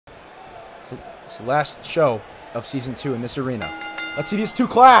It's the last show of Season 2 in this arena. Let's see these two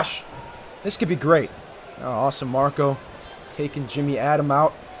clash. This could be great. Oh, awesome Marko taking Jimmy Adam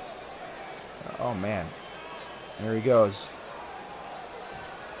out. Oh, man. There he goes.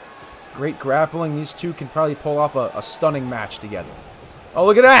 Great grappling. These two can probably pull off a stunning match together. Oh,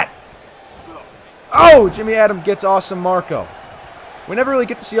 look at that. Oh, Jimmy Adam gets awesome Marko. We never really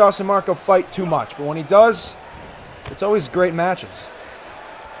get to see awesome Marko fight too much, but when he does, it's always great matches.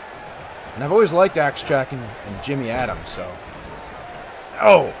 And I've always liked Axe Jack and Jimmy Adam, so.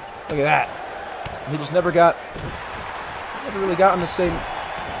 Oh, look at that. He just never really got on the same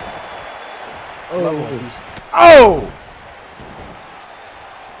level as these. Oh!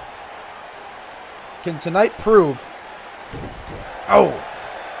 Can tonight prove? Oh!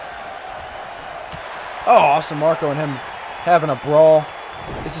 Oh, awesome Marko and him having a brawl.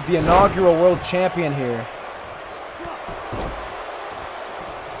 This is the inaugural world champion here.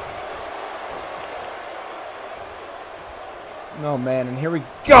 Oh, man, and here we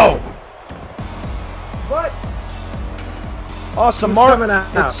go! What? Awesome Marko.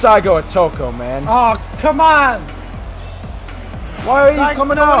 It's Saigo Atoko, man. Oh, come on! Why are you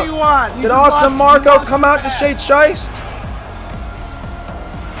coming out? What do you want? Did awesome Marko come out to shade Scheist?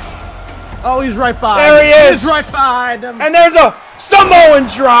 Oh, he's right behind him. There he is! He's right behind him. And there's a Samoan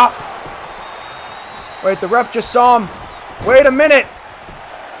drop! Wait, the ref just saw him. Wait a minute!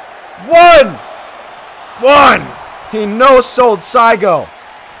 One! He no-sold Saigo.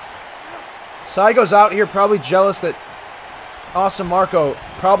 Saigo's out here probably jealous that awesome Marko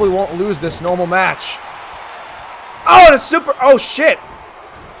probably won't lose this normal match. Oh, and a super... Oh, shit!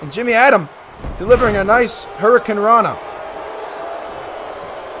 And Jimmy Adam delivering a nice Hurricane Rana.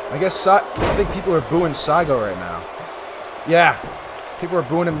 I think people are booing Saigo right now. Yeah. People are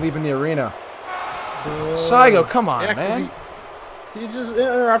booing him leaving the arena. Saigo, come on, man. He's just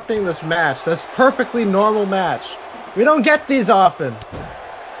interrupting this match. That's perfectly normal match. We don't get these often.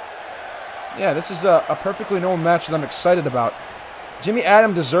 Yeah, this is a perfectly normal match that I'm excited about. Jimmy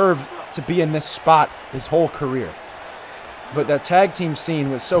Adam deserved to be in this spot his whole career. But that tag team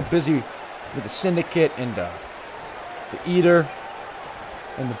scene was so busy with the Syndicate and the Eater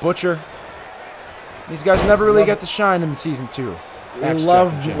and the Butcher. These guys never really get to shine in Season 2. I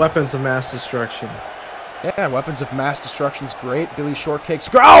love Weapons of Mass Destruction. Yeah, Weapons of Mass Destruction's great. Billy Shortcake's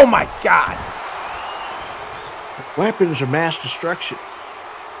great. Oh my God! Weapons of Mass Destruction.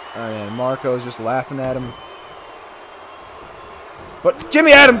 Oh yeah, Marko's just laughing at him. But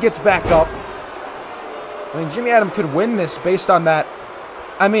Jimmy Adam gets back up. I mean, Jimmy Adam could win this based on that.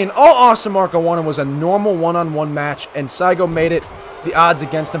 I mean, all Awesome Marko wanted was a normal one-on-one match, and Saigo made it the odds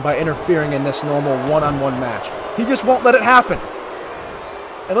against him by interfering in this normal one-on-one match. He just won't let it happen.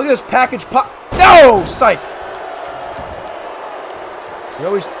 And look at this package pop. No! Psych! You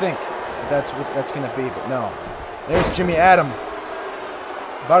always think that's what that's going to be, but no. There's Jimmy Adam.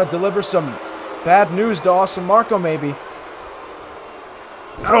 About to deliver some bad news to Awesome Marko, maybe.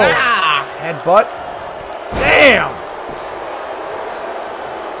 Oh! Headbutt. Damn!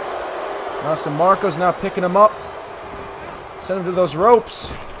 Awesome Marko's now picking him up. Send him to those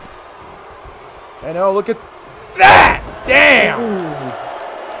ropes. And oh, look at that! Damn!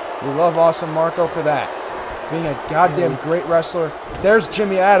 Ooh. We love Awesome Marko for that. Being a goddamn great wrestler. There's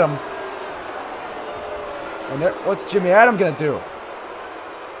Jimmy Adam. And there, what's Jimmy Adam gonna do?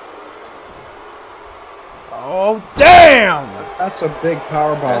 Oh, damn! That's a big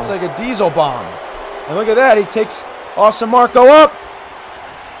power bomb. That's like a diesel bomb. And look at that. He takes Awesome Marko up.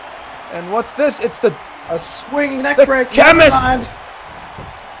 And what's this? It's a swinging neck break. Chemist!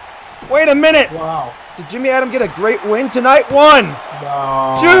 Wait a minute. Wow. Did Jimmy Adam get a great win tonight? 1,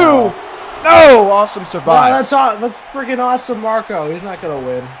 no. 2. No! Awesome survives. No, that's freaking Awesome Marko. He's not going to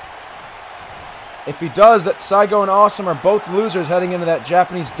win. If he does, that Saigo and Awesome are both losers heading into that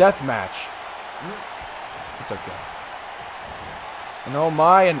Japanese death match. It's okay. And oh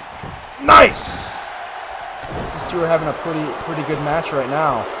my, and nice! These two are having a pretty good match right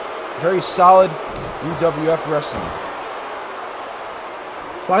now. Very solid UWF wrestling.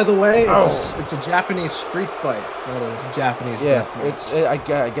 By the way, it's a Japanese street fight, not a Japanese death match.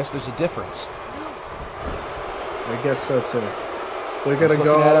 I guess there's a difference. I guess so too. They're gonna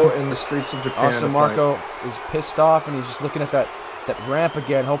go in the streets of Japan. Awesome Marko is pissed off, and he's just looking at that ramp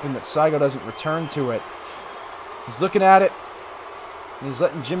again, hoping that Saigo doesn't return to it. He's looking at it, and he's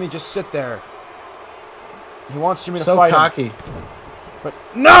letting Jimmy just sit there. He wants Jimmy to fight him. But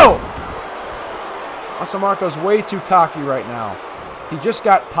no! Awesome Marko's way too cocky right now. He just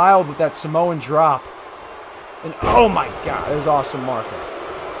got piled with that Samoan drop. And oh my God, there's Awesome Marko.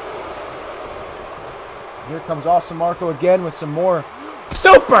 Here comes Awesome Marko again with some more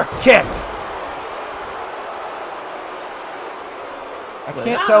super kick. I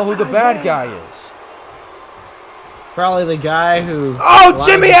can't tell who the bad guy is. Probably the guy who... Oh,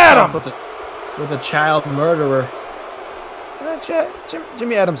 Jimmy Adam! With a child murderer.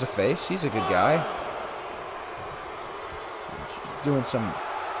 Jimmy Adam's a face. He's a good guy. He's doing some...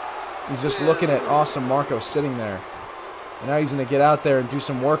 He's just looking at Awesome Marko sitting there. And now he's going to get out there and do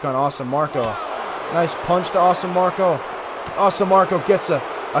some work on Awesome Marko. Nice punch to Awesome Marko. Awesome Marko gets a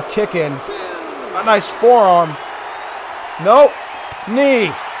kick in. A nice forearm. Nope.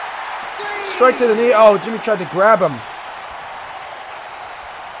 Knee. Strike to the knee. Oh, Jimmy tried to grab him.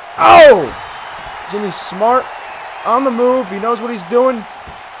 Oh! Jimmy's smart. On the move. He knows what he's doing.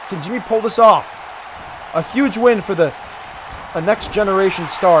 Can Jimmy pull this off? A huge win for a next generation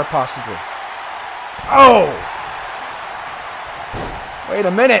star, possibly. Oh! Wait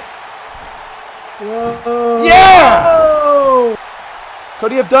a minute. Whoa. Yeah! Whoa.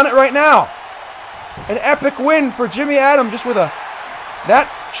 Could he have done it right now? An epic win for Jimmy Adam just with that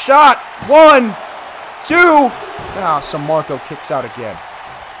shot. 1, 2. Ah, so Marko kicks out again.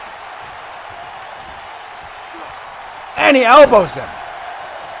 And he elbows him.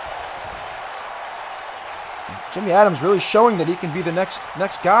 Jimmy Adams really showing that he can be the next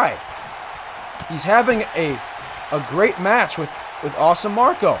guy. He's having a great match with Awesome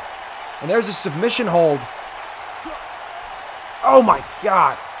Marko. And there's a submission hold. Oh my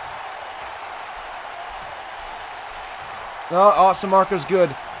God. Oh, Awesome Marko's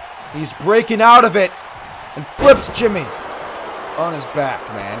good. He's breaking out of it and flips Jimmy on his back,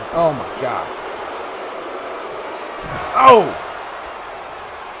 man. Oh my God. Oh!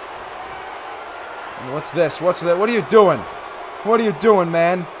 What's this? What's that? What are you doing? What are you doing,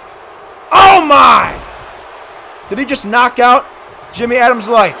 man? Oh my! Did he just knock out Jimmy Adams'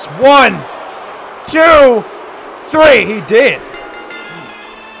 lights? 1, 2, 3. He did.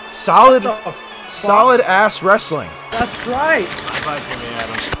 Solid ass wrestling. That's right. Bye, Jimmy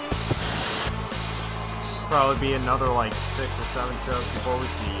Adams. Probably be another like 6 or 7 shows before we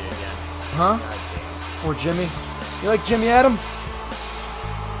see you again. Huh? Or Jimmy? You like Jimmy Adam?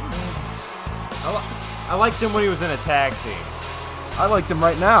 I liked him when he was in a tag team. I liked him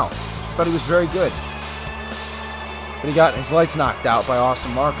right now. Thought he was very good. But he got his lights knocked out by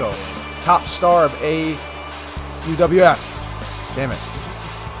Awesome Marko. Top star of UWF. Damn it.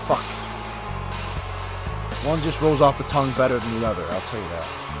 Fuck. One just rolls off the tongue better than the other, I'll tell you that.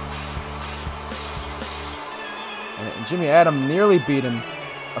 And Jimmy Adam nearly beat him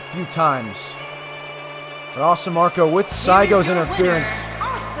a few times. But Awesome Marko, with Saigo's interference,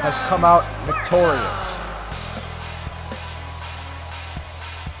 has come out victorious.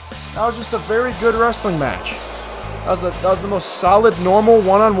 That was just a very good wrestling match. That was the most solid, normal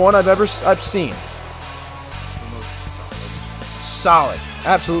one-on-one I've seen. Solid.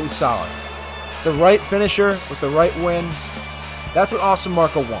 Absolutely solid. The right finisher with the right win. That's what Awesome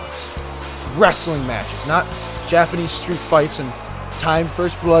Marko wants. Wrestling matches, not Japanese street fights and time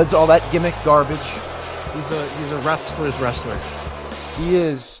first bloods, all that gimmick garbage. He's a wrestler's wrestler. He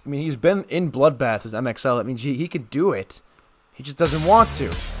is. I mean, he's been in bloodbaths as MXL. That means he could do it. He just doesn't want to,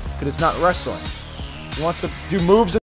 because it's not wrestling. He wants to do moves